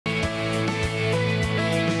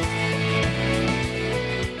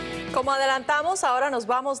Como adelantamos, ahora nos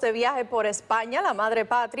vamos de viaje por España, la madre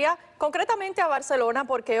patria, concretamente a Barcelona,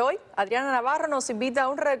 porque hoy Adriana Navarro nos invita a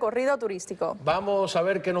un recorrido turístico. Vamos a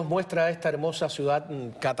ver qué nos muestra esta hermosa ciudad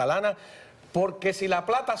catalana, porque si La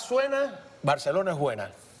Plata suena, Barcelona es buena.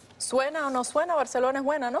 ¿Suena o no suena? Barcelona es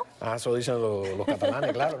buena, ¿no? Ah, eso dicen los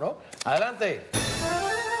catalanes, claro, ¿no? Adelante.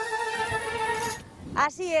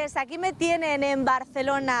 Así es, aquí me tienen en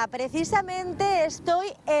Barcelona. Precisamente estoy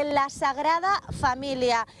en la Sagrada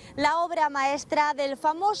Familia, la obra maestra del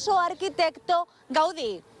famoso arquitecto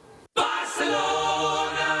Gaudí.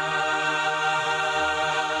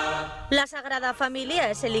 La Sagrada Familia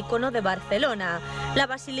es el icono de Barcelona, la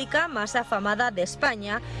basílica más afamada de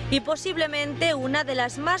España y posiblemente una de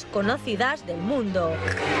las más conocidas del mundo.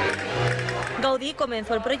 Gaudí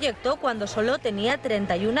comenzó el proyecto cuando solo tenía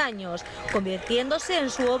 31 años, convirtiéndose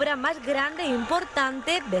en su obra más grande e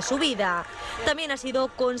importante de su vida. También ha sido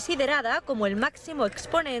considerada como el máximo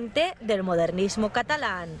exponente del modernismo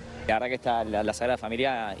catalán. La verdad que está la Sagrada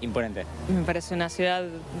Familia imponente. Me parece una ciudad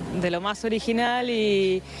de lo más original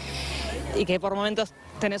y que por momentos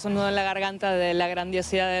tenés un nudo en la garganta de la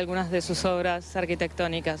grandiosidad de algunas de sus obras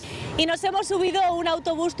arquitectónicas. Y nos hemos subido a un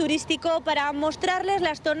autobús turístico para mostrarles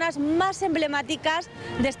las zonas más emblemáticas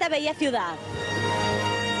de esta bella ciudad.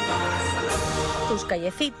 Sus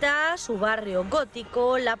callecitas, su barrio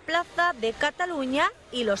gótico, la plaza de Cataluña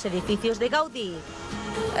y los edificios de Gaudí.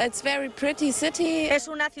 It's very pretty city. Es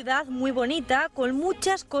una ciudad muy bonita con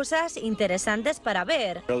muchas cosas interesantes para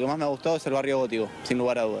ver. Lo que más me ha gustado es el barrio gótico, sin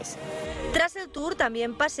lugar a dudas. Tras el tour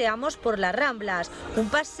también paseamos por las Ramblas, un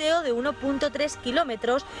paseo de 1.3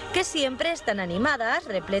 kilómetros que siempre están animadas,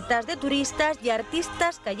 repletas de turistas y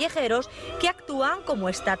artistas callejeros que actúan como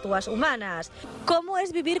estatuas humanas. ¿Cómo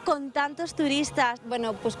es vivir con tantos turistas?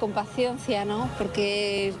 Bueno, pues con paciencia, ¿no?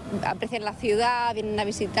 Porque aprecian la ciudad, vienen a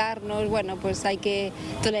visitarnos, bueno, pues hay que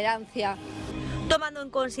tolerancia. Tomando en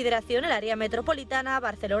consideración el área metropolitana,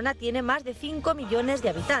 Barcelona tiene más de 5 millones de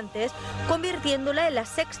habitantes, convirtiéndola en la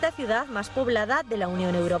sexta ciudad más poblada de la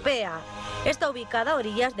Unión Europea. Está ubicada a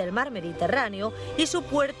orillas del mar Mediterráneo y su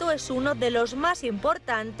puerto es uno de los más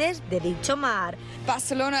importantes de dicho mar.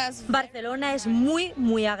 Barcelona es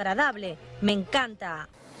muy agradable, me encanta.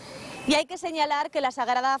 Y hay que señalar que la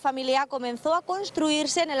Sagrada Familia comenzó a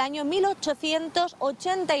construirse en el año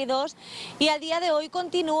 1882 y al día de hoy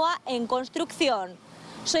continúa en construcción.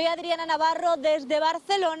 Soy Adriana Navarro desde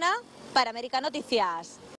Barcelona para América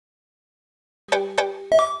Noticias.